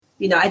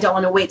I don't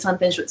want to wait till I'm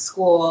finished with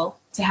school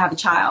to have a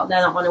child.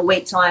 I don't want to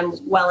wait till I'm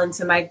well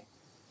into my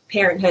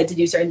parenthood to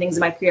do certain things in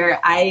my career.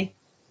 I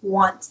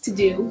want to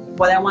do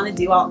what I want to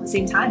do all at the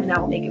same time, and I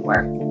will make it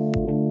work.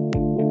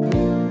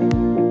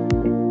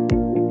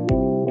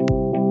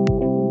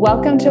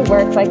 Welcome to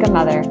Work Like a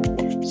Mother,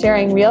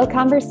 sharing real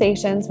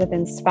conversations with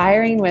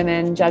inspiring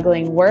women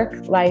juggling work,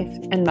 life,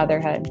 and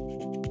motherhood.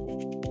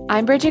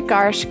 I'm Bridget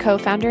Garsh,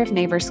 co-founder of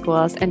Neighbor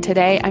Schools, and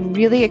today I'm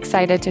really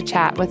excited to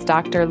chat with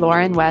Dr.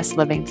 Lauren West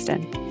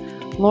Livingston.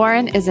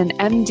 Lauren is an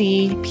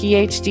MD,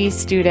 PhD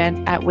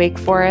student at Wake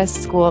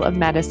Forest School of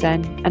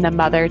Medicine and a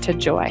mother to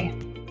Joy.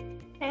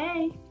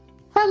 Hey.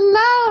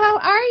 Hello, how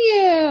are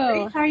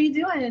you? Great. How are you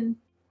doing?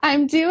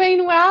 I'm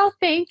doing well.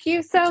 Thank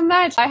you so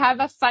much. I have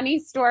a funny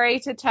story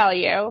to tell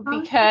you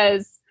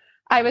because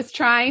I was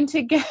trying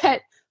to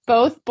get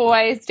both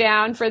boys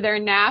down for their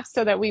naps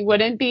so that we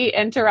wouldn't be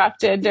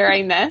interrupted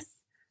during this.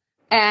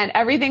 And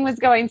everything was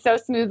going so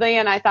smoothly.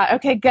 And I thought,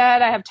 okay, good.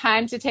 I have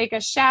time to take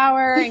a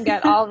shower and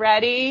get all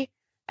ready.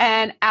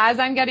 And as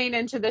I'm getting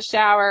into the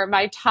shower,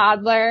 my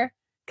toddler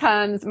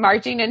comes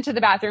marching into the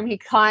bathroom. He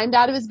climbed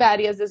out of his bed.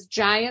 He has this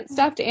giant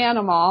stuffed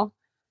animal.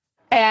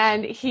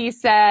 And he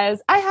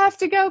says, I have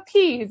to go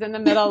pee. He's in the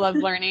middle of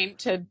learning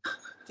to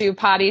do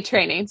potty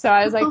training. So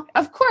I was like,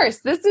 of course,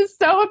 this is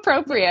so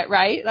appropriate,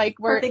 right? Like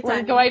we're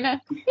going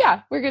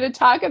to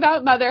talk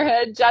about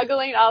motherhood,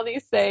 juggling all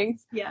these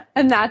things. Yeah.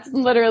 And that's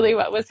literally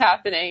what was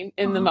happening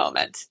in the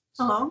moment.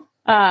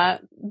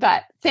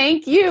 But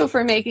thank you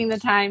for making the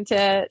time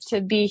to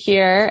be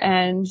here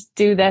and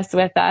do this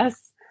with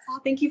us. Oh,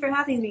 thank you for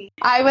having me.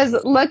 I was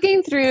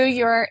looking through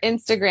your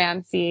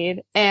Instagram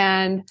feed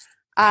and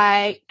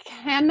I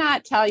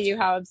cannot tell you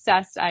how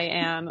obsessed I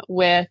am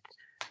with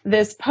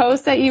this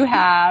post that you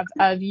have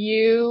of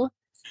you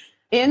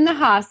in the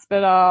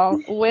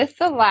hospital with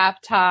the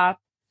laptop,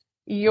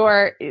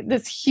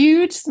 this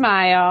huge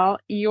smile,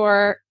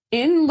 you're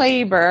in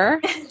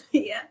labor.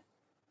 Yeah.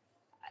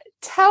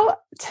 Tell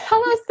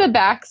us the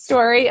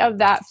backstory of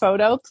that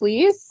photo,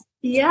 please.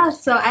 Yeah,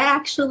 so I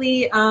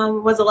actually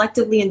was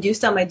electively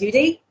induced on my due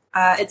date.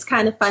 It's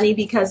kind of funny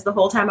because the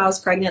whole time I was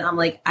pregnant, I'm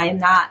like, I am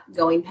not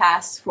going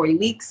past 40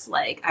 weeks.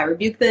 Like, I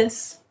rebuke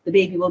this. The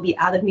baby will be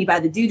out of me by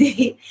the due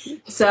date.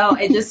 So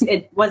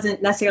it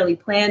wasn't necessarily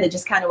planned. It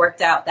just kind of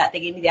worked out that they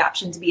gave me the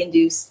option to be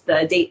induced.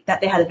 The date that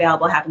they had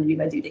available happened to be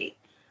my due date.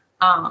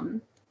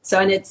 And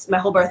my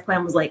whole birth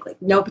plan was like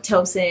no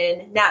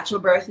Pitocin, natural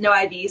birth, no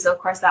IV. So of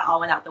course that all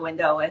went out the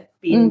window with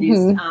being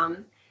induced.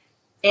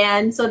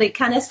 And so they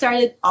kind of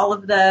started all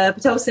of the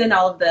Pitocin,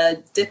 all of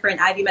the different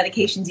IV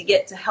medications you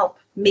get to help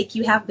make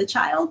you have the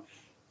child.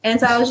 And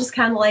so I was just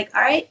kind of like,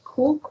 all right,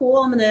 cool.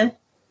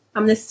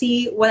 I'm gonna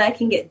see what I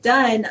can get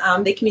done.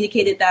 They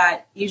communicated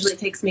that usually it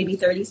takes maybe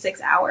 36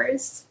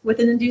 hours with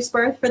an induced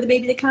birth for the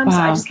baby to come. Wow. So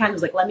I just kind of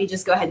was like, let me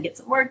just go ahead and get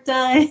some work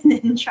done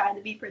and try to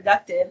be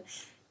productive.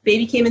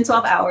 Baby came in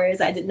 12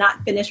 hours. I did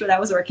not finish what I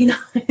was working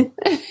on.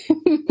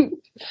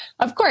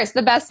 Of course,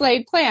 the best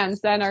laid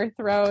plans then are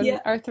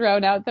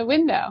thrown out the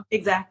window.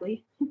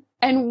 Exactly.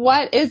 And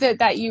what is it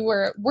that you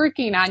were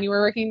working on? You were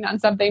working on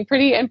something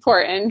pretty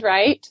important,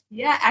 right?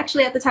 Yeah,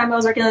 actually at the time I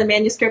was working on a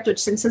manuscript, which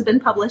since has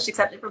been published,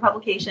 accepted for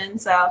publication.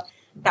 So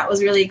that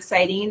was really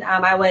exciting. I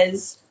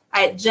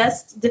had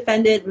just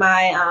defended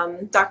my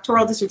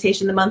doctoral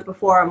dissertation the month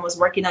before and was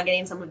working on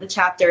getting some of the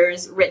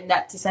chapters written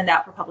up to send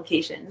out for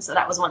publication. So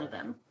that was one of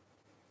them.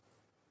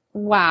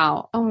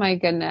 Wow. Oh my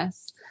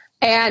goodness.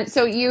 And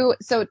so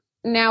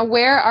now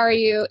where are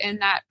you in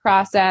that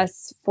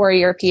process for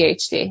your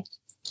PhD?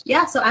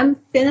 Yeah, so I'm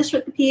finished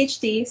with the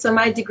PhD. So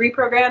my degree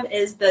program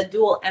is the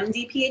dual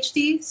MD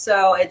PhD.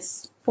 So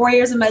it's 4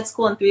 years of med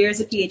school and 3 years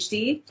of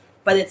PhD.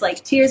 But it's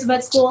like 2 years of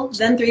med school,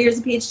 then 3 years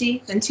of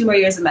PhD, then 2 more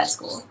years of med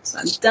school. So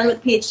I'm done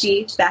with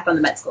PhD, back on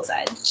the med school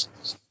side.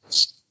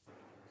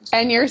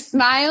 And you're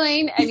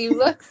smiling and you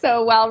look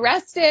so well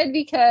rested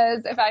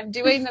because if I'm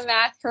doing the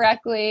math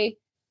correctly,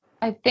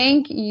 I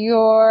think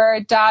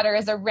your daughter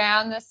is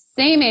around the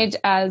same age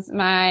as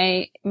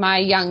my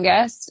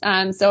youngest.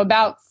 So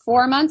about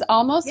 4 months,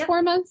 almost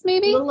 4 months,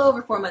 maybe? A little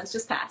over 4 months,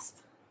 just passed.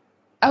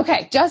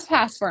 Okay, just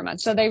past 4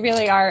 months. So they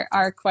really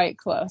are quite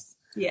close.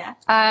 Yeah.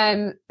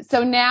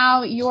 So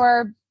now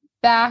you're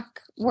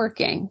back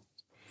working.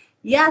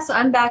 Yeah, so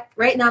I'm back.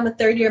 Right now I'm a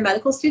third year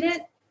medical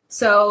student.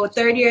 So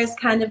third year is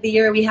kind of the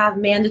year we have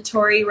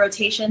mandatory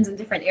rotations in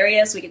different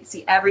areas. So we get to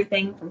see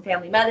everything from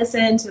family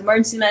medicine to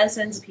emergency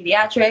medicine to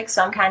pediatrics.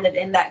 So I'm kind of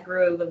in that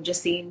groove of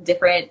just seeing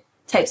different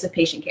types of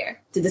patient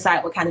care to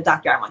decide what kind of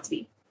doctor I want to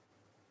be.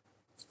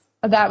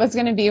 That was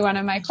going to be one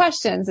of my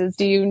questions is,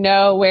 do you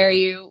know where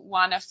you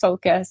want to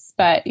focus,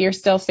 but you're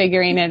still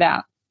figuring it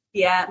out?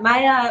 Yeah,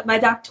 my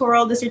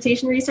doctoral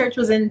dissertation research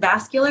was in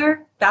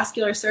vascular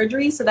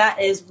surgery. So that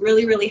is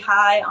really, really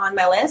high on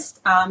my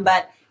list.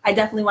 But I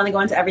definitely want to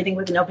go into everything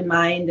with an open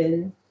mind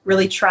and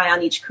really try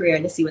on each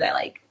career to see what I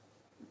like.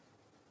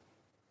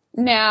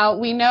 Now,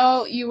 we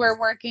know you were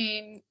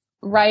working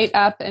right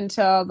up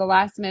until the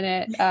last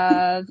minute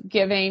of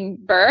giving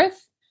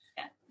birth.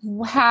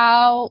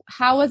 How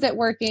was it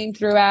working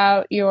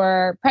throughout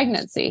your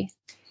pregnancy?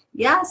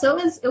 Yeah, so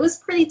it was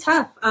pretty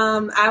tough.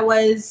 I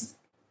was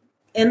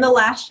in the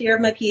last year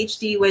of my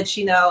PhD, which,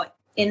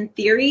 in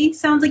theory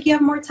sounds like you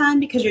have more time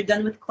because you're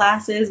done with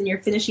classes and you're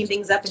finishing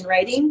things up and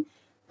writing,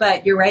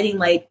 but you're writing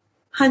like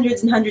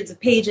hundreds and hundreds of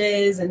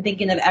pages and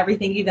thinking of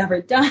everything you've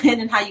ever done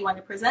and how you want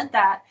to present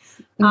that.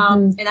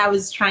 And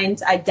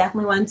I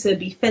definitely wanted to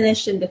be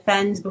finished and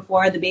defend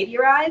before the baby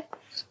arrived.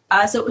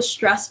 So it was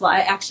stressful. I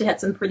actually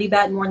had some pretty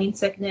bad morning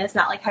sickness,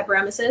 not like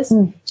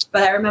hyperemesis,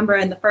 but I remember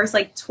in the first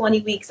like 20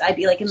 weeks, I'd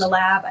be like in the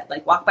lab, I'd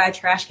like walk by a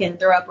trash can,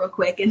 throw up real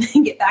quick, and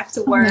then get back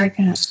to work.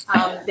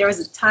 There was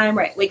a time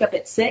where I'd wake up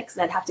at 6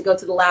 and I'd have to go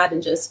to the lab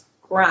and just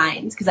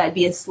grind because I'd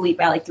be asleep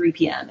by like 3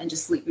 p.m. and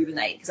just sleep through the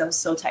night because I was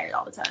so tired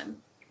all the time.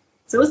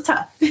 So it was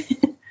tough.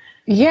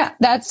 Yeah,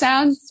 that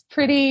sounds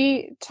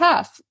pretty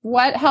tough.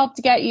 What helped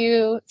get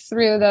you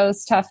through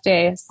those tough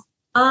days?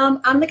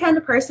 I'm the kind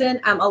of person,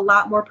 I'm a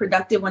lot more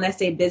productive when I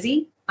stay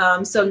busy.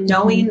 So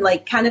knowing,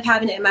 like kind of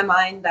having it in my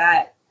mind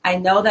that I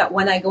know that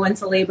when I go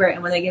into labor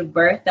and when I give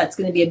birth, that's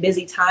going to be a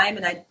busy time.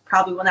 And I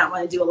probably will not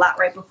want to do a lot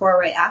right before or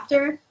right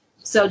after.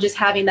 So just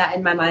having that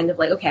in my mind of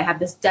like, okay, I have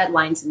this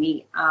deadline to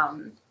meet.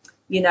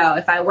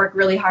 If I work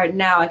really hard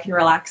now, I can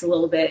relax a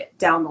little bit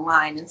down the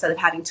line instead of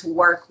having to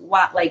work,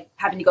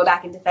 having to go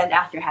back and defend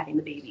after having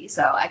the baby.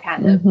 So I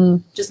kind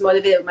of just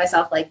motivated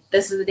myself, like,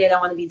 this is the date I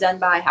want to be done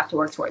by. I have to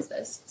work towards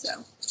this. So.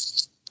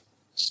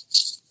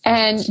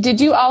 And did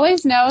you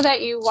always know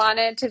that you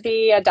wanted to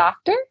be a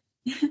doctor?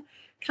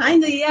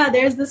 Kind of, yeah.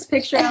 There's this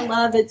picture I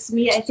love. It's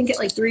me, I think at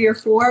like 3 or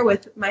 4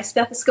 with my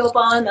stethoscope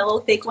on, that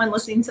little fake one,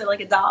 listening to like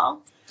a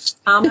doll.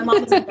 My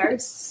mom was a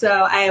nurse,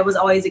 so I was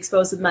always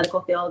exposed to the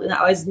medical field, and I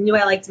always knew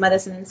I liked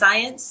medicine and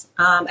science.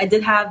 I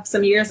did have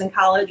some years in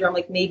college where I'm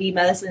like, maybe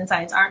medicine and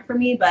science aren't for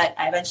me, but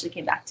I eventually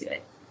came back to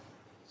it.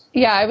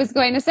 Yeah, I was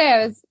going to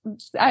say,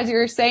 as you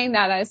were saying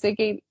that, I was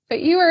thinking,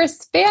 but you were a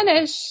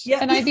Spanish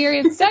and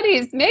Iberian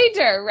Studies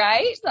major,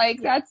 right?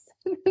 Like that's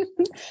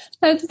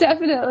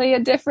definitely a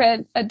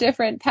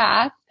different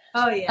path.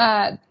 Oh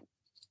yeah.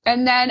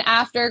 And then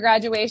after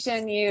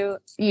graduation, you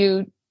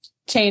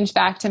changed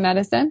back to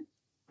medicine.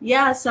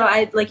 Yeah, so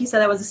like you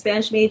said, I was a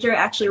Spanish major,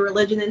 actually a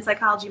religion and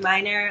psychology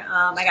minor.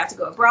 I got to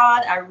go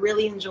abroad. I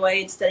really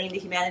enjoyed studying the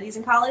humanities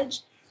in college.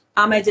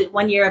 I did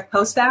 1 year of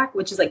post-bac,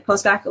 which is like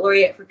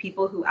post-baccalaureate for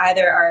people who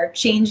either are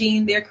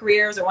changing their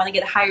careers or want to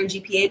get a higher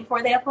GPA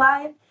before they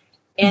apply.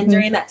 And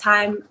during that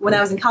time, when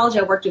I was in college,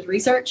 I worked with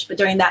research, but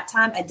during that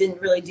time, I didn't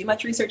really do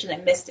much research and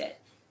I missed it.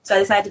 So I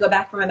decided to go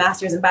back for my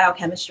master's in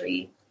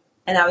biochemistry.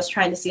 And I was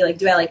trying to see, like,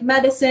 do I like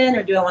medicine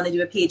or do I want to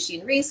do a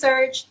PhD in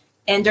research?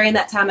 And during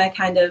that time, I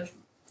kind of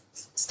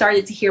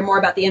started to hear more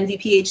about the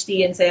MD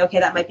PhD and say, okay,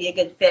 that might be a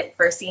good fit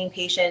for seeing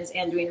patients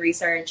and doing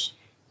research.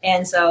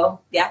 And so,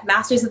 yeah,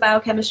 master's in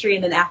biochemistry.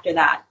 And then after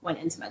that, went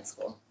into med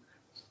school.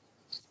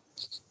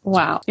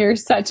 Wow. You're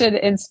such an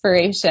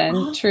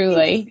inspiration,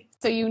 truly.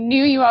 So you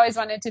knew you always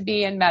wanted to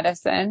be in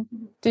medicine.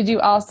 Did you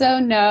also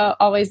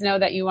always know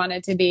that you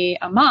wanted to be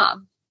a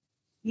mom?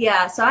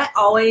 Yeah, so I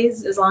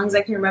always, as long as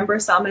I can remember,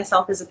 saw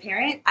myself as a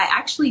parent. I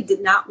actually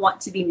did not want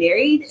to be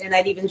married. And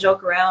I'd even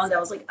joke around. I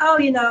was like,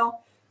 oh,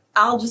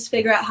 I'll just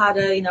figure out how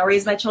to,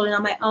 raise my children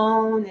on my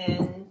own,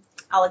 and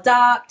I'll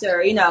adopt,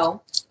 or,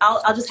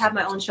 I'll just have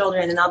my own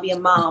children and I'll be a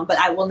mom, but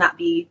I will not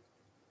be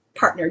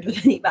partnered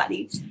with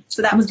anybody.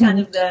 So that was kind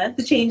of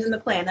the change in the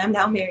plan. I'm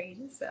now married,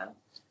 so.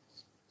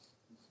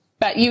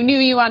 But you knew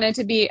you wanted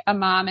to be a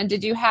mom. And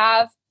did you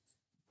have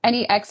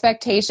any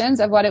expectations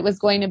of what it was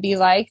going to be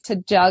like to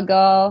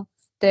juggle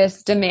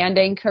this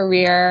demanding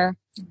career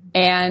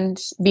and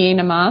being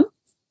a mom?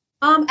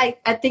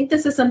 I think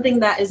this is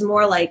something that is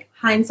more like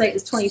hindsight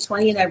is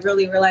 2020, and I've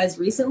really realized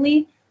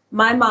recently.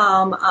 My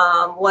mom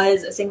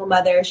was a single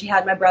mother. She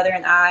had my brother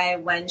and I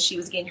when she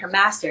was getting her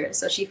master's.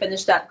 So she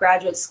finished up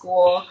graduate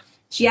school.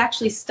 She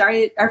actually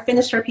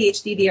finished her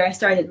PhD the year I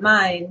started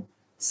mine.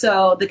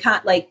 So the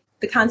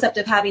concept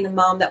of having a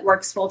mom that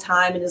works full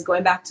time and is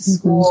going back to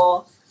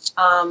school,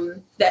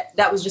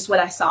 that was just what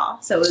I saw.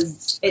 So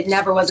it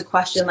never was a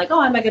question like,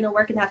 oh, am I going to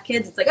work and have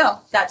kids? It's like,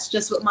 oh, that's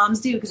just what moms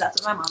do because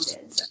that's what my mom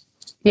did. So.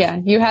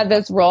 Yeah, you had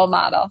this role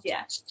model.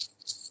 Yeah.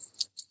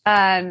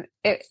 I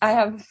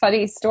have a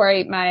funny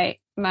story.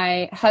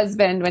 My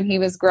husband, when he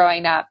was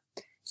growing up,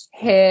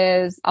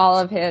 all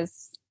of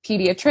his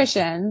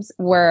pediatricians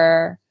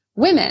were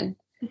women,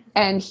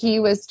 and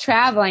he was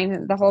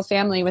traveling. The whole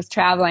family was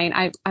traveling.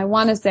 I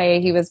want to say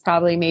he was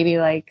probably maybe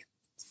like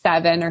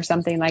 7 or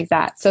something like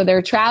that. So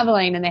they're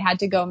traveling and they had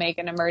to go make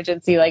an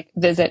emergency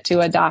visit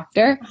to a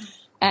doctor,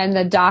 and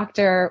the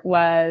doctor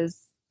was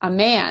a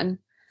man.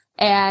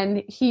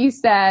 And he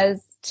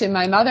says to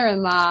my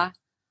mother-in-law,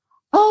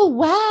 oh,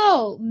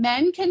 wow,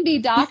 men can be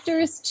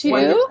doctors too?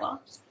 Wonderful.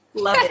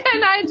 Love it.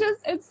 And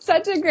it's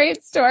such a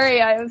great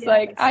story. I was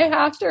like, I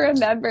have to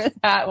remember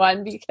that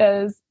one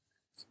because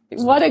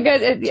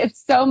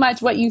it's so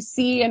much what you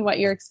see and what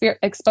you're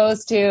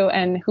exposed to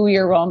and who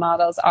your role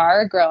models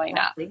are growing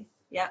up.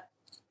 Yeah.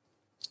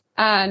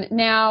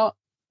 Now,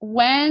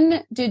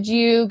 when did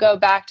you go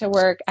back to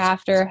work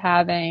after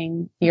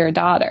having your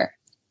daughter?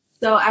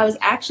 So I was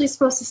actually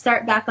supposed to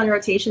start back on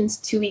rotations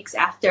 2 weeks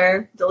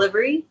after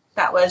delivery.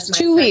 That was my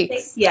 2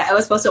 weeks. Yeah, I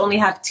was supposed to only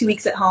have 2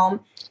 weeks at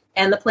home.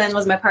 And the plan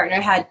was my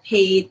partner had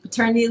paid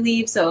paternity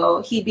leave,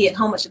 so he'd be at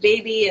home with the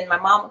baby and my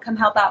mom would come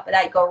help out, but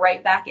I'd go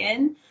right back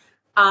in.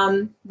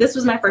 This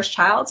was my first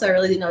child, so I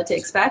really didn't know what to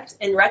expect.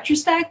 In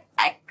retrospect,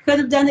 I could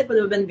have done it, but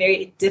it would have been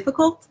very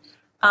difficult.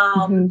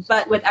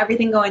 But with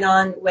everything going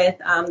on with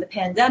the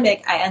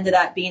pandemic, I ended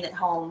up being at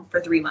home for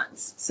 3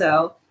 months.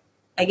 So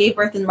I gave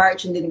birth in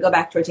March and didn't go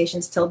back to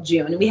rotations till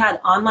June. And we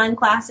had online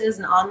classes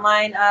and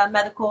online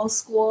medical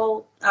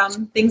school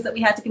things that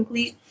we had to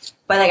complete.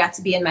 But I got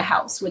to be in my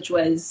house, which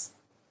was,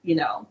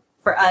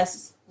 for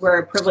us,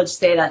 we're privileged to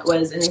say that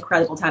was an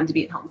incredible time to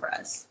be at home for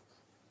us.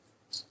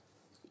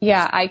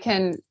 Yeah,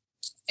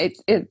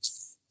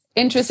 it's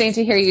interesting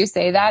to hear you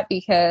say that,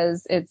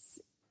 because it's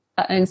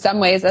in some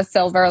ways a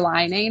silver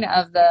lining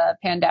of the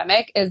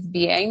pandemic is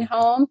being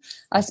home,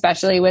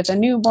 especially with a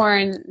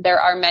newborn. There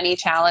are many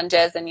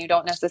challenges and you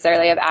don't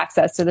necessarily have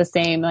access to the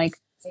same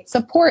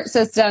support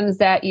systems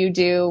that you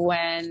do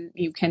when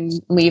you can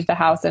leave the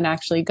house and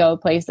actually go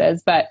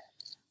places. But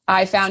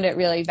I found it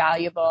really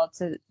valuable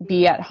to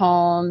be at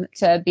home,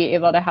 to be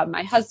able to have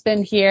my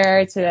husband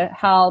here to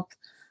help.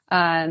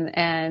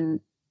 And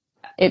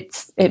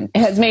it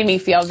has made me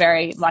feel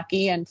very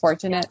lucky and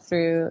fortunate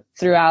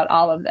throughout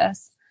all of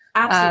this.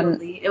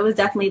 Absolutely. It was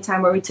definitely a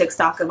time where we took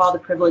stock of all the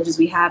privileges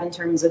we have in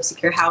terms of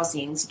secure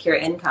housing, secure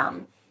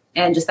income,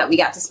 and just that we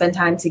got to spend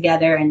time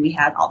together and we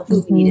had all the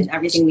food we needed and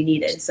everything we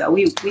needed. So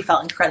we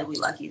felt incredibly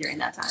lucky during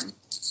that time.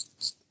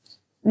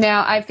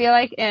 Now, I feel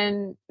like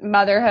in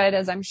motherhood,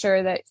 as I'm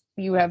sure that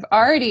you have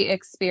already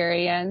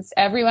experienced,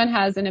 everyone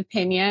has an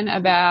opinion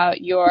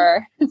about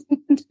your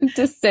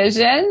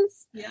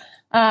decisions. Yeah.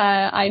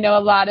 I know a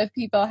lot of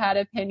people had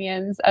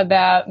opinions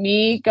about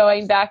me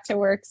going back to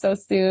work so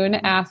soon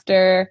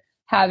after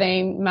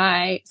having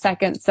my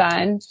second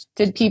son.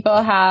 Did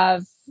people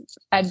have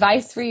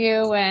advice for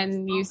you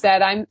when you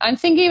said, I'm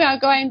thinking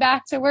about going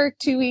back to work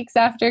 2 weeks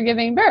after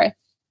giving birth?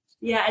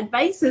 Yeah,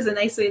 advice is a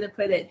nice way to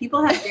put it.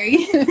 People have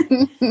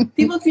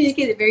people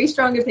communicated very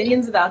strong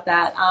opinions about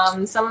that.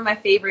 Some of my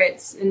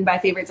favorites, and by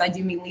favorites I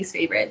do mean least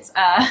favorites,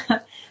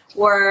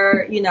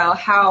 were,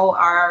 how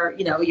are,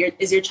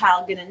 is your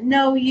child going to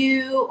know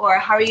you, or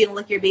how are you going to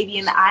look your baby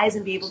in the eyes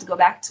and be able to go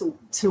back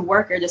to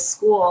work or to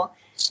school?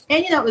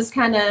 And, it was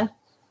kind of,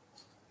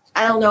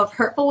 I don't know if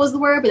hurtful was the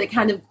word, but it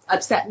kind of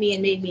upset me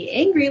and made me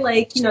angry.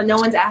 Like, no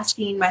one's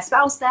asking my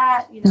spouse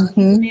that, he's a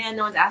man,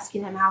 no one's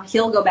asking him how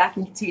he'll go back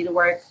and continue to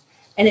work.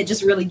 And it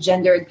just really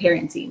gendered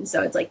parenting.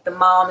 So it's like the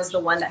mom is the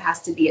one that has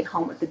to be at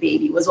home with the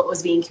baby, was what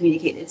was being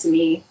communicated to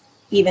me,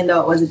 even though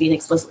it wasn't being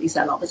explicitly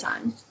said all the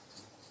time.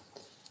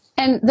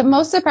 And the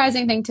most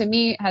surprising thing to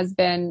me has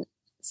been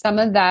some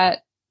of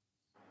that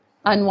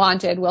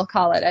unwanted, we'll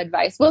call it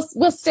advice.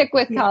 We'll stick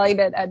with calling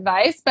it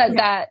advice, but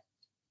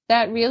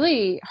that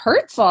really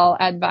hurtful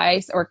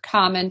advice or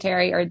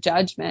commentary or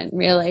judgment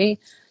really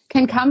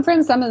can come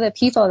from some of the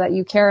people that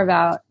you care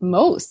about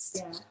most.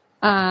 Yeah.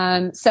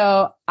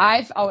 So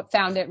I've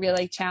found it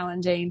really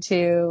challenging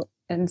to,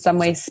 in some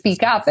ways,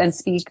 speak up and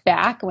speak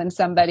back when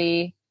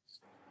somebody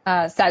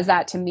says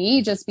that to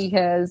me, just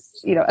because,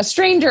 a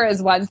stranger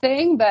is one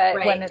thing, but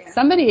when it's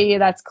somebody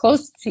that's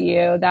close to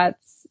you,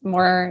 that's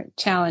more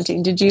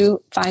challenging. Did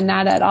you find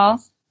that at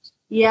all?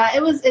 Yeah,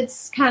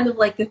 it's kind of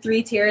like the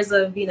 3 tiers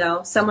of,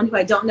 someone who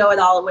I don't know at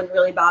all, it wouldn't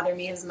really bother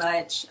me as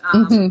much.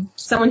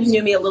 Someone who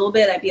knew me a little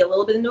bit, I'd be a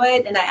little bit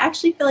annoyed. And I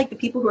actually feel like the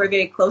people who are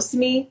very close to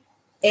me,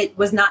 it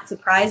was not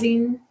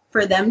surprising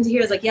for them to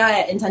hear. It's like, yeah,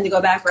 I intend to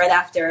go back right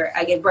after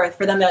I give birth.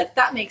 For them, they're like,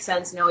 that makes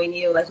sense knowing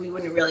you. Like, we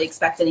wouldn't really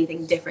expect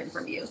anything different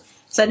from you.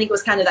 So I think it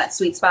was kind of that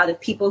sweet spot of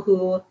people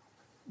who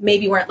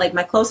maybe weren't like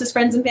my closest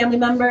friends and family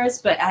members,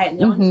 but I had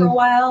known for a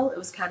while. It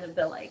was kind of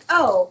the like,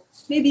 oh,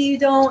 maybe you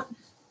don't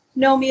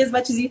know me as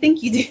much as you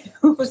think you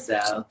do.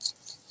 So,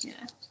 yeah.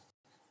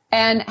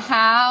 And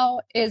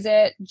how is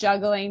it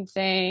juggling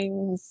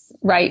things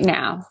right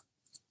now?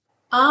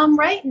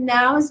 Right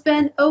now it's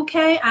been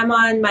okay. I'm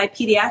on my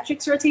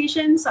pediatrics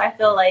rotation, so I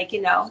feel like,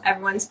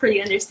 everyone's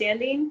pretty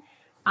understanding.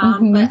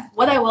 But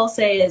what I will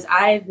say is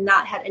I've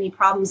not had any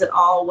problems at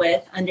all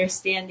with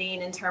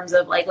understanding in terms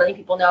of like letting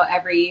people know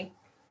every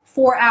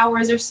 4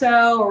 hours or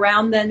so,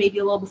 around then, maybe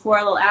a little before,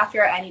 a little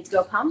after, I need to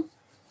go pump.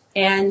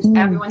 And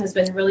everyone has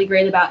been really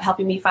great about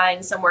helping me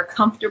find somewhere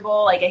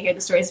comfortable. Like I hear the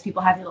stories of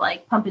people having to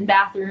like pump in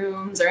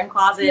bathrooms or in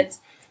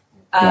closets.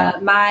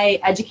 My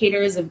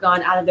educators have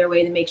gone out of their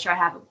way to make sure I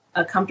have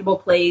a comfortable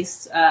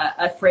place,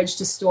 a fridge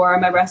to store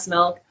my breast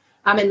milk.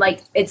 And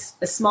like, it's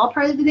a small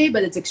part of the day,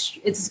 but it's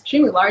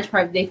extremely large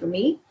part of the day for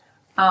me.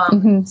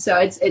 So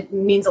it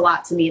means a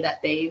lot to me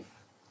that they've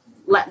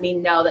let me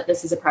know that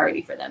this is a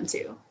priority for them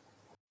too.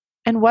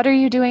 And what are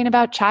you doing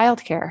about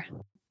childcare?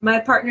 My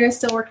partner is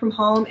still work from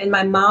home, and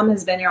my mom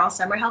has been here all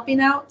summer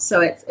helping out. So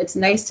it's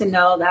nice to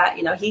know that,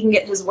 he can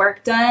get his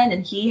work done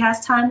and he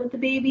has time with the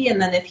baby. And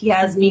then if he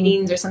has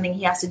meetings or something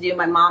he has to do,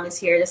 my mom is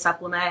here to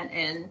supplement.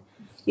 And,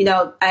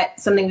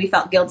 something we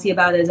felt guilty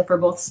about is if we're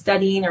both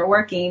studying or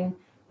working,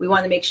 We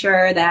want to make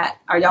sure that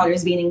our daughter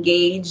is being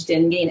engaged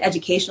and getting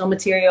educational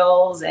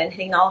materials and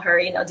hitting all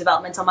her,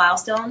 developmental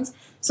milestones.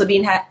 So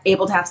being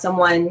able to have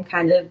someone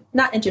kind of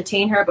not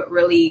entertain her, but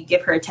really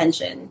give her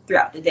attention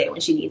throughout the day when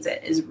she needs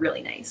it is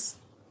really nice.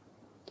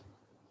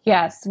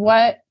 Yes.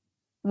 What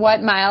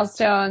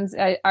milestones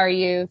are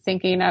you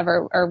thinking of,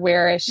 or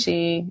where is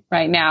she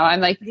right now?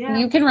 I'm like,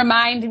 You can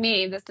remind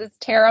me. This is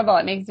terrible.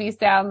 It makes me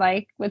sound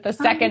like with the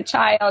second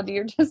child,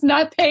 you're just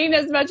not paying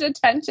as much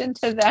attention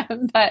to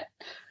them. But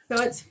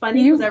so it's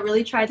funny because I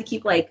really tried to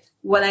keep like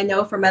what I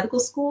know from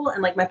medical school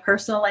and like my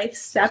personal life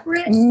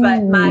separate.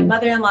 But my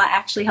mother-in-law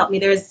actually helped me.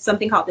 There's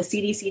something called the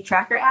CDC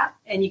Tracker app,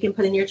 and you can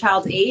put in your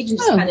child's age and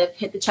just kind of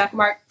hit the check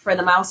mark for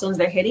the milestones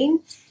they're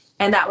hitting.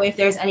 And that way, if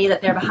there's any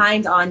that they're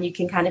behind on, you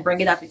can kind of bring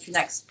it up at your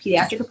next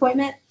pediatric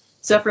appointment.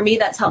 So for me,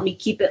 that's helped me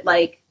keep it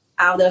like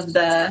out of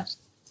the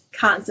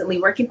constantly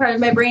working part of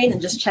my brain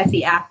and just check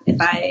the app if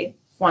I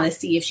want to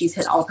see if she's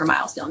hit all of her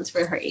milestones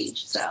for her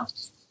age. So.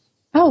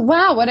 Oh,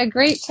 wow. What a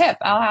great tip.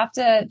 I'll have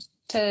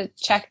to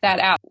check that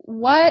out.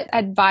 What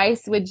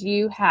advice would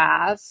you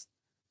have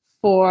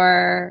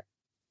for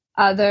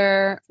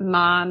other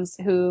moms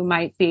who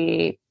might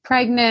be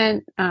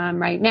pregnant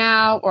right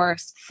now or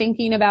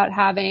thinking about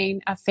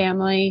having a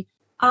family?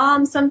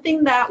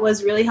 Something that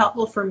was really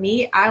helpful for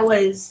me, I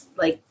was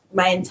like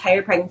my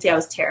entire pregnancy, I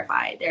was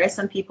terrified. There are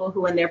some people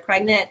who when they're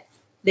pregnant,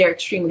 they're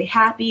extremely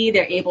happy.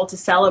 They're able to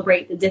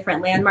celebrate the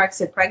different landmarks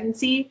of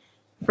pregnancy.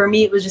 For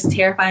me, it was just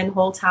terrifying the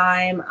whole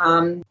time.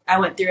 I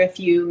went through a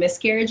few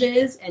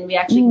miscarriages and we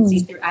actually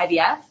conceived through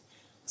IVF.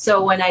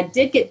 So when I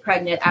did get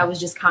pregnant, I was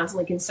just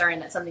constantly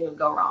concerned that something would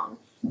go wrong.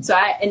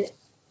 And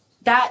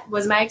that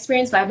was my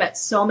experience, but I've met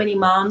so many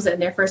moms that in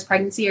their first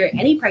pregnancy or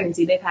any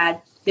pregnancy they've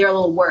had, they're a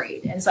little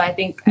worried. And so I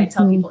think I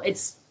tell people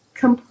it's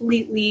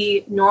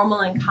completely normal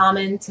and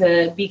common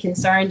to be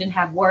concerned and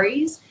have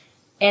worries.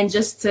 And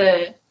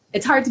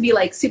it's hard to be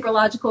like super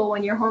logical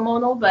when you're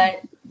hormonal,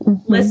 but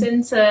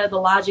listen to the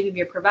logic of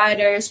your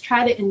providers.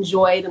 Try to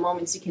enjoy the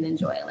moments you can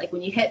enjoy. Like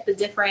when you hit the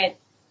different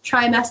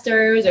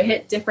trimesters or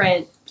hit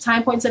different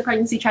time points of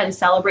pregnancy, try to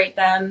celebrate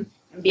them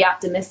and be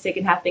optimistic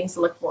and have things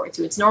to look forward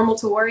to. It's normal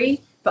to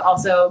worry, but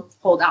also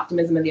hold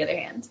optimism on the other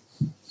hand.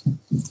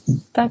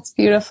 That's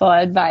beautiful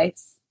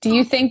advice. Do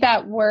you think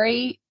that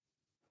worry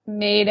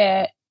made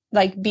it,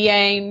 like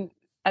being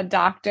a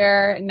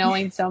doctor,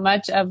 knowing so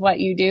much of what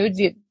you do,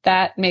 did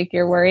that make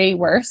your worry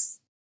worse?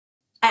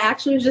 I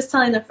actually was just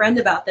telling a friend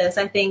about this.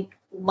 I think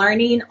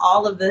learning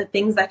all of the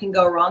things that can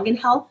go wrong in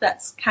health,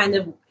 that's kind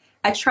of,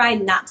 I try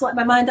not to let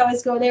my mind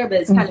always go there,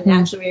 but it's kind of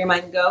naturally where your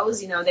mind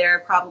goes. There are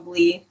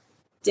probably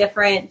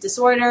different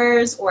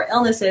disorders or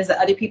illnesses that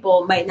other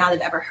people might not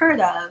have ever heard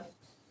of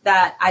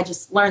that I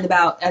just learned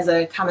about as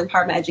a common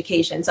part of my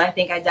education. So I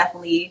think I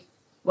definitely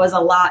was a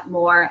lot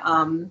more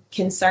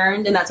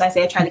concerned. And that's why I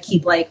say I try to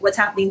keep like what's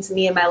happening to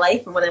me in my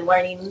life and what I'm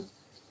learning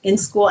in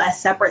school as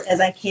separate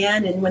as I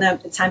can. And when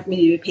it's time for me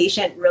to be a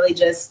patient, really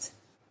just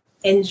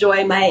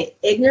enjoy my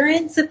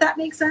ignorance, if that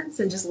makes sense,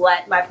 and just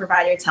let my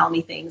provider tell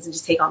me things and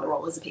just take on the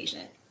role as a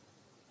patient.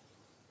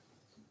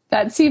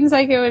 That seems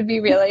like it would be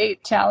really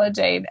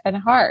challenging and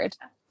hard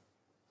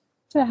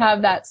to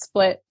have that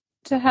split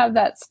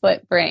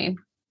brain.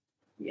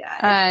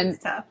 Yeah,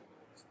 it's tough.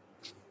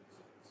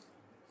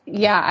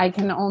 Yeah, I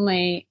can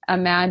only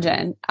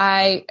imagine.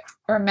 I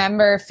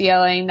remember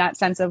feeling that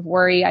sense of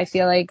worry. I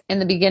feel like in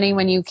the beginning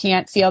when you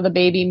can't feel the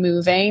baby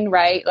moving,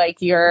 right? Like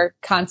you're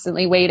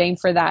constantly waiting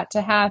for that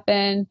to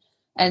happen.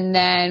 And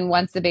then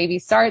once the baby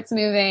starts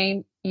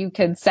moving, you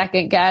could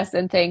second guess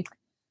and think,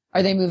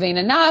 are they moving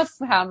enough?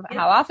 How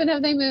often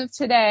have they moved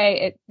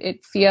today?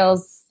 It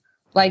feels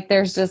like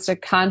there's just a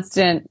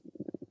constant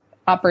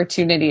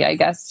opportunity, I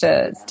guess,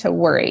 to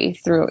worry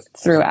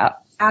throughout.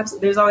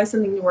 Absolutely. There's always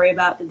something to worry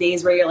about. The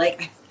days where you're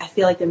like, I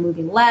feel like they're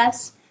moving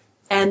less.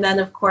 And then,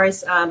 of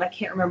course, I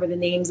can't remember the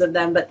names of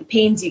them, but the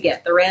pains you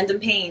get, the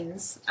random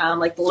pains,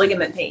 like the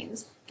ligament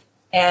pains.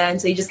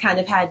 And so you just kind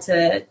of had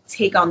to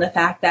take on the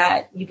fact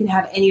that you can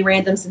have any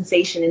random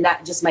sensation and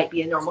that just might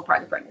be a normal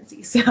part of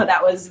pregnancy. So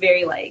that was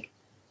very like,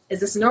 is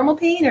this a normal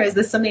pain or is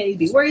this something I need to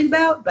be worried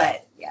about?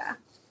 But yeah.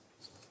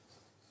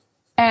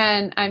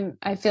 And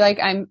I feel like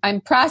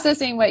I'm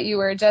processing what you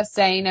were just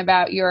saying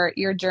about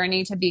your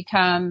journey to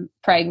become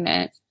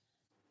pregnant.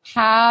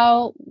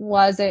 How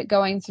was it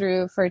going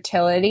through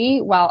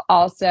fertility while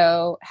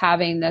also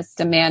having this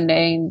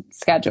demanding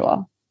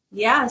schedule?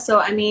 Yeah. So,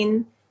 I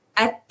mean,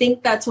 I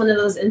think that's one of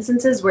those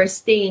instances where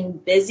staying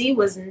busy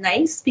was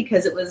nice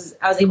because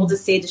I was able to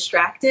stay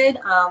distracted.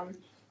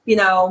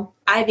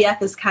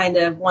 IVF is kind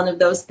of one of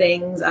those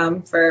things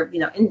for,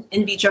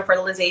 in vitro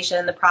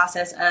fertilization, the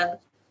process of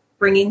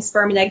bringing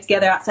sperm and egg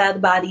together outside of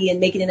the body and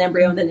making an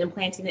embryo and then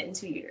implanting it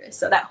into a uterus.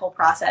 So that whole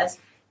process,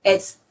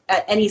 it's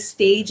at any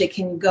stage, it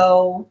can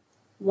go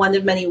one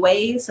of many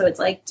ways. So it's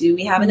like, do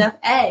we have enough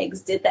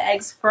eggs? Did the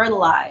eggs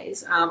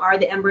fertilize? Are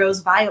the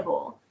embryos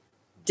viable?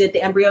 Did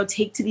the embryo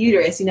take to the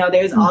uterus?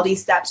 There's all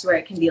these steps where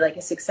it can be like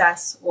a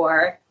success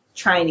or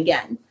trying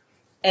again.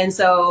 And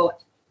so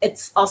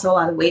it's also a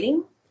lot of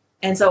waiting.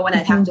 And so when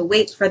I'd have to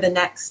wait for the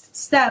next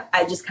step,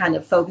 I just kind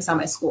of focus on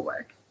my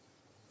schoolwork.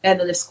 And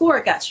then if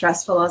schoolwork got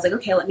stressful, I was like,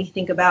 okay, let me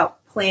think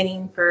about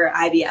planning for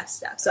IVF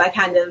steps. So I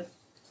kind of,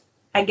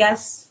 I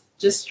guess,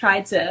 just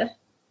tried to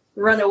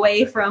run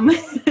away from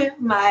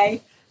my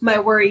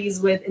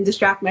worries with and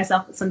distract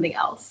myself with something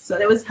else. So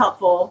it was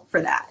helpful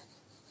for that.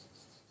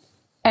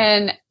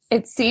 And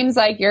it seems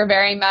like you're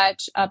very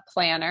much a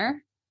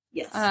planner.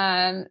 Yes.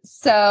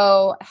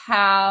 So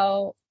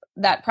how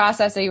that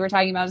process that you were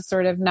talking about is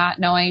sort of not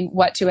knowing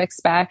what to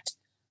expect.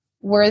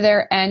 Were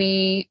there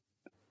any,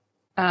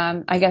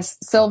 I guess,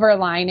 silver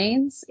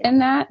linings in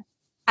that?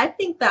 I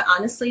think that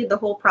honestly, the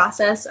whole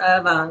process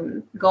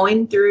of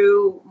going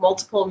through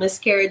multiple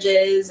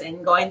miscarriages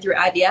and going through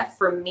IVF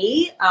for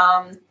me,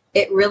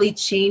 it really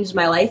changed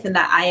my life in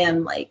that I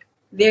am like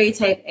very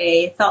type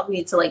A, felt the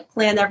need to like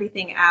plan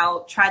everything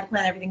out, tried to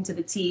plan everything to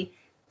the T.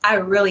 I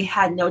really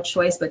had no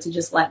choice but to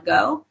just let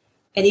go.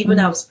 And even when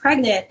I was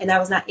pregnant and I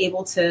was not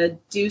able to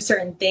do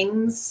certain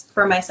things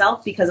for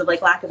myself because of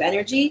like lack of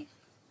energy,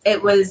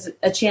 it was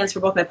a chance for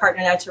both my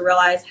partner and I to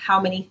realize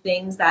how many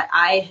things that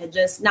I had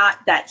just,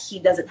 not that he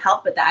doesn't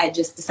help, but that I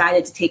just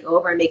decided to take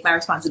over and make my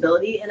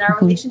responsibility in our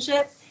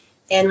relationship.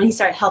 And when he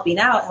started helping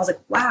out, I was like,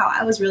 wow,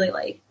 I was really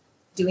like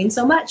doing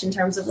so much in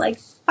terms of like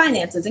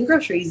finances and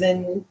groceries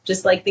and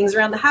just like things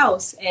around the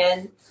house.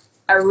 And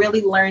I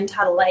really learned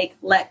how to like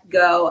let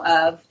go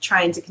of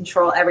trying to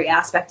control every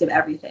aspect of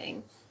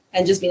everything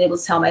and just being able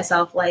to tell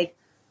myself like,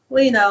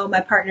 well, you know,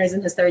 my partner's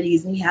in his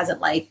 30s and he hasn't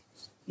like,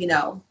 you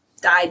know,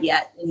 died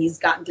yet and he's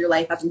gotten through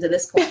life up until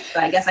this point. So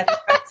I guess I can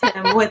trust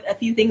him with a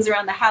few things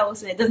around the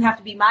house and it doesn't have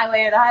to be my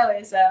way or the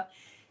highway. So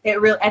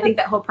I think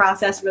that whole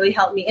process really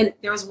helped me. And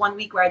there was one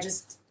week where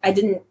I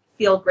didn't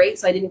feel great.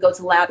 So I didn't go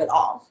to lab at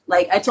all.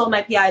 Like I told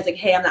my PI, I was like,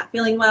 hey, I'm not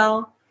feeling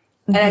well.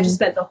 And I just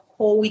spent the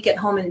whole week at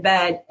home in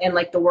bed and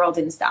like the world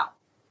didn't stop.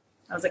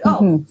 I was like,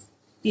 oh,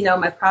 you know,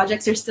 my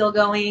projects are still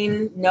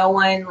going. No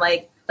one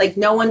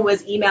no one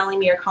was emailing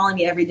me or calling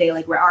me every day.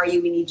 Like, where are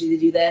you? We need you to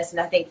do this. And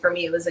I think for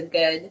me, it was a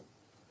good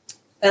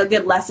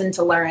lesson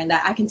to learn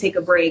that I can take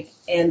a break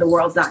and the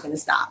world's not going to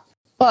stop.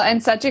 Well,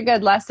 and such a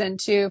good lesson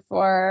too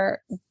for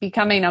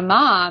becoming a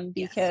mom,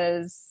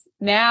 because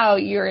now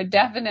you're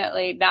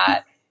definitely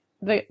not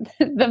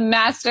the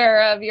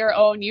master of your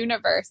own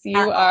universe.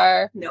 You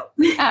are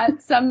at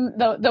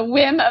the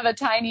whim of a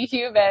tiny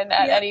human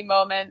at any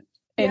moment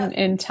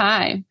in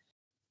time.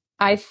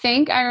 I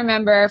think I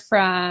remember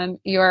from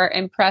your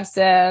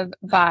impressive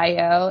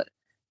bio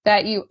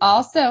that you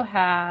also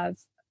have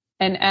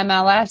an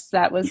MLS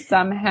that was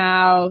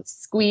somehow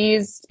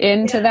squeezed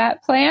into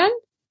that plan.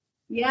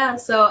 Yeah.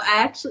 So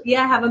I actually,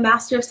 I have a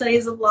Master of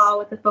Studies of Law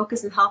with a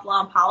focus in health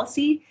law and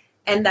policy.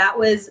 And that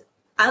was,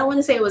 I don't want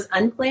to say it was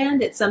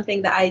unplanned. It's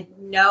something that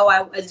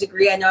a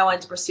degree I know I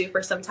wanted to pursue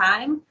for some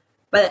time.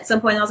 But at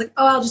some point I was like,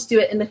 oh, I'll just do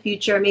it in the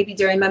future, maybe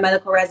during my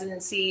medical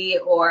residency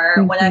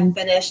or when I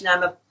finish and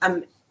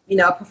I'm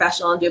a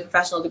professional and do a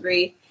professional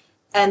degree.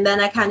 And then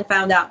I kind of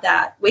found out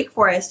that Wake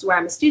Forest, where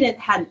I'm a student,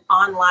 had an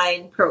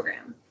online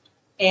program.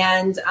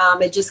 And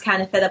it just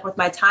kind of fit up with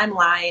my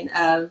timeline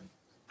of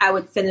I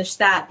would finish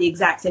that the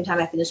exact same time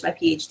I finished my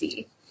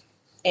PhD.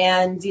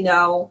 And, you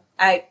know,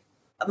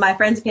 my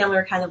friends and family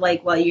were kind of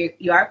like, well,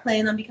 you are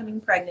planning on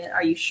becoming pregnant.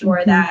 Are you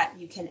sure that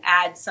you can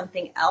add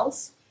something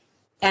else?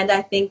 And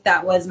I think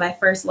that was my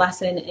first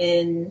lesson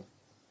in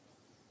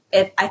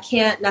if I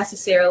can't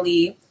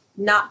necessarily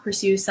not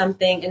pursue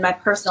something in my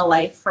personal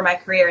life for my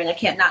career, and I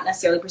can't not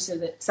necessarily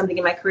pursue something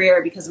in my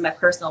career because of my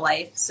personal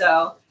life.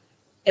 So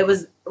it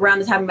was around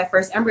the time of my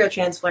first embryo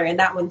transfer, and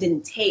that one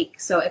didn't take.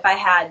 So if I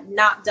had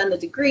not done the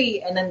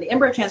degree and then the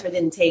embryo transfer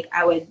didn't take,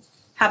 I would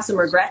have some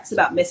regrets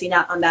about missing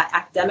out on that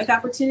academic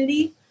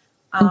opportunity.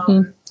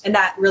 And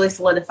that really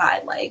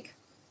solidified, like,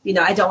 you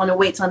know, I don't want to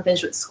wait till I'm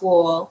finished with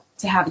school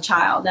to have a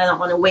child. I don't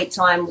want to wait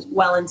till I'm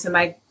well into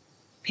my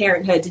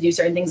parenthood to do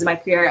certain things in my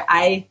career.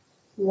 I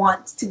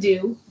want to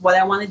do what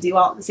I want to do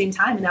all at the same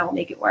time, and I will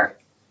make it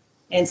work.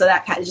 And so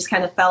that just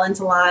kind of fell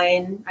into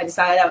line. I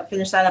decided I would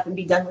finish that up and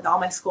be done with all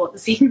my school at the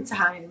same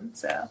time.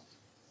 So,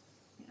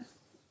 yeah.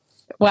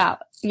 Wow.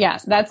 Yeah.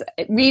 That's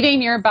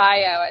reading your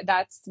bio.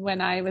 That's when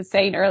I was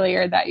saying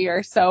earlier that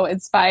you're so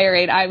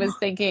inspiring. I was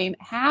thinking,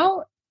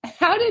 how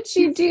did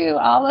you do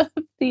all of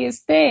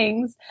these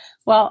things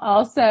while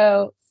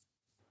also,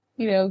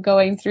 you know,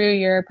 going through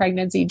your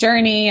pregnancy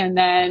journey and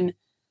then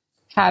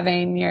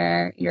having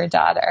your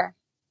daughter?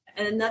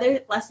 And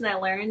another lesson I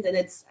learned,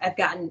 and I've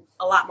gotten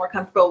a lot more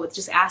comfortable with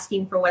just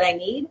asking for what I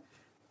need.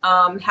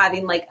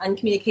 Having like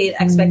uncommunicated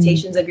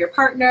expectations of your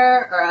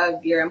partner or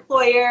of your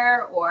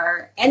employer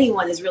or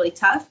anyone is really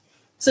tough.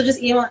 So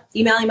just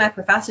emailing my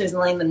professors and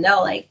letting them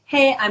know, like,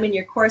 hey, I'm in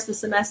your course this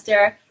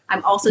semester.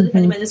 I'm also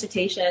defending my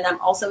dissertation. I'm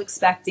also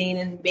expecting,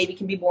 and baby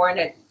can be born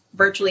at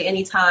virtually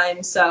any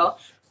time. So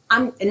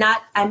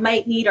I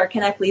might need, or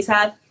can I please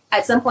have,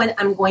 at some point,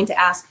 I'm going to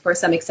ask for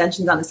some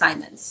extensions on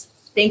assignments.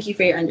 Thank you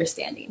for your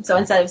understanding. So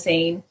instead of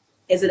saying,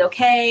 is it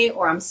okay?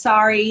 Or I'm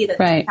sorry that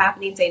this is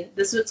happening, saying,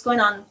 this is what's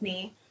going on with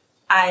me.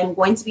 I'm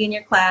going to be in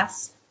your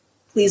class.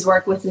 Please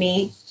work with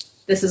me.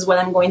 this is what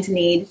I'm going to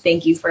need.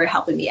 Thank you for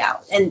helping me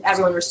out. And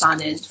everyone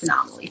responded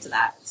phenomenally to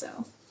that.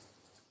 So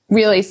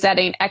really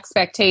setting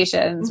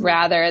expectations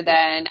rather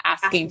than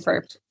asking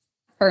for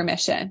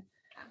permission.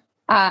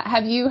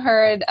 Have you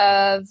heard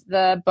of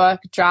the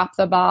book Drop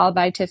the Ball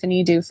by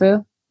Tiffany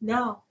Dufu?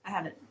 No, I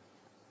haven't.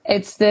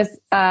 It's this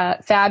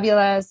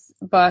fabulous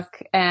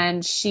book,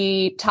 and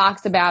she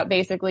talks about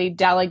basically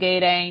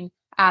delegating,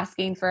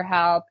 asking for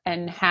help,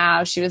 and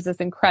how she was this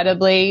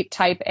incredibly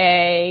type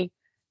A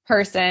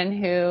person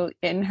who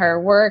in her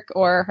work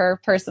or her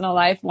personal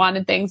life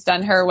wanted things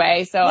done her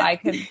way. So I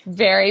could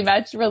very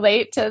much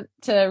relate to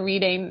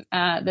reading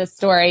this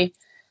story.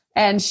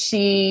 And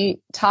she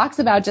talks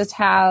about just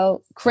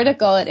how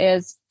critical it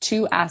is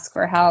to ask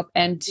for help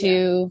and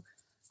to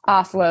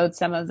offload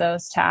some of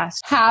those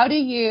tasks. How do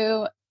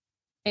you,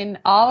 in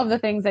all of the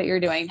things that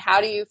you're doing,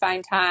 how do you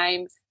find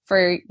time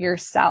for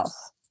yourself?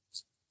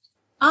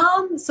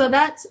 So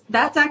that's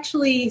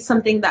actually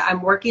something that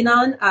I'm working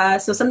on.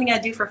 So something I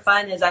do for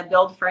fun is I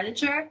build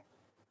furniture.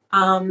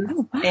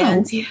 Oh, wow.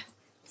 And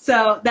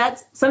so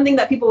that's something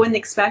that people wouldn't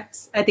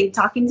expect. I think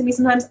talking to me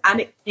sometimes,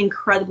 I'm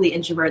incredibly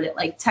introverted,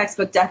 like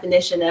textbook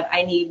definition of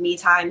I need me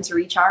time to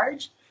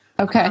recharge.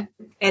 Okay.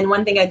 And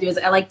one thing I do is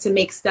I like to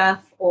make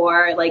stuff,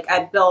 or like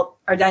I built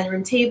our dining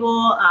room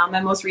table.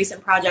 My most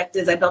recent project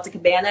is I built a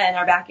cabana in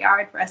our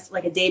backyard for us,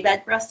 like a day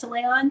bed for us to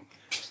lay on.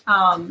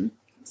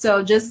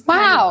 So just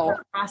wow.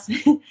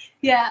 The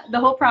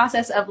whole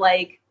process of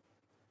like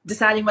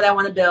deciding what I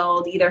want to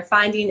build, either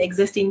finding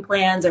existing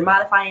plans or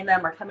modifying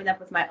them or coming up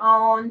with my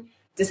own,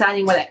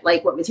 deciding what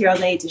materials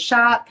I need to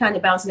shop, kind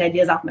of bouncing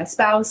ideas off my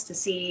spouse to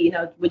see,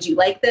 would you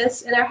like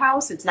this in our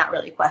house? It's not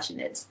really a question.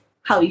 It's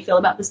how you feel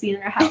about this being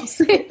in our house.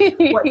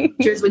 What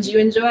features would you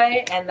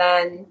enjoy? And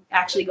then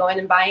actually going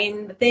and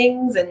buying the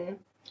things and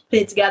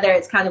putting it together.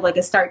 It's kind of like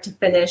a start to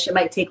finish. It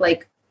might take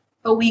like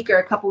a week or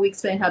a couple weeks,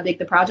 depending how big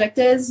the project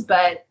is.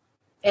 But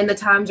in the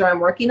times where I'm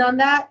working on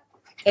that,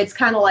 it's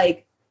kind of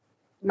like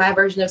my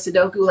version of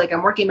Sudoku. Like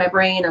I'm working my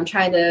brain, I'm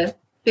trying to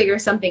figure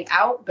something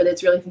out, but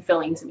it's really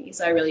fulfilling to me.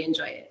 So I really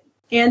enjoy it.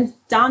 And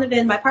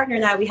Donovan, my partner,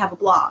 and I, we have a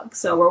blog.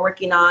 So we're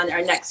working on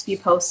our next few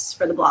posts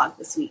for the blog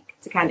this week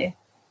to kind of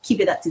keep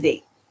it up to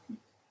date.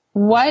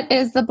 What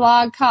is the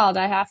blog called?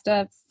 I have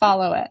to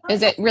follow it.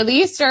 Is it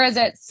released or is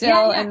it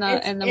still in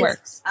the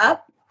works? It's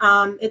up.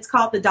 It's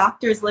called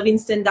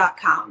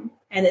thedoctorslivingston.com.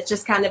 And it's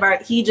just kind of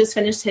he just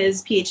finished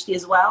his PhD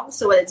as well.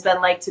 So what it's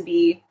been like to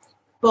be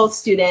both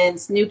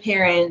students, new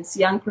parents,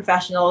 young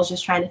professionals,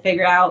 just trying to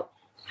figure out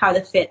how to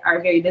fit our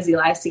very busy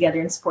lives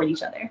together and support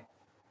each other.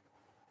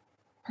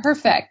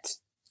 Perfect.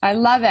 I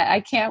love it. I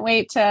can't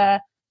wait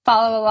to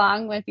follow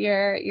along with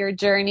your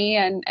journey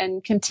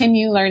and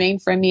continue learning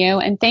from you.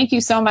 And thank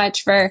you so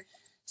much for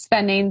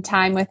spending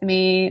time with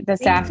me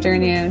this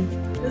afternoon.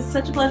 It was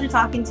such a pleasure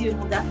talking to you, and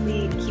we'll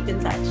definitely keep in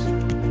touch.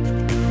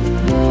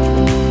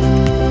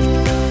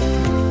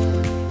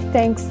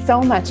 Thanks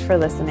so much for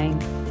listening.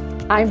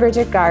 I'm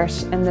Bridget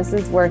Garsh, and this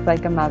is Work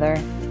Like a Mother.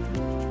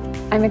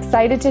 I'm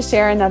excited to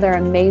share another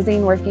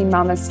amazing working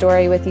mama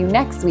story with you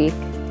next week.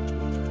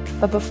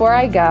 But before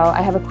I go,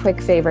 I have a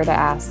quick favor to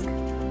ask.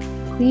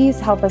 Please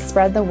help us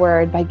spread the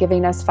word by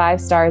giving us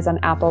 5 stars on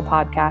Apple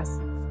Podcasts.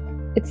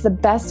 It's the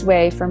best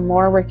way for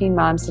more working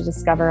moms to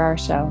discover our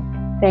show.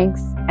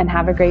 Thanks, and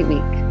have a great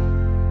week.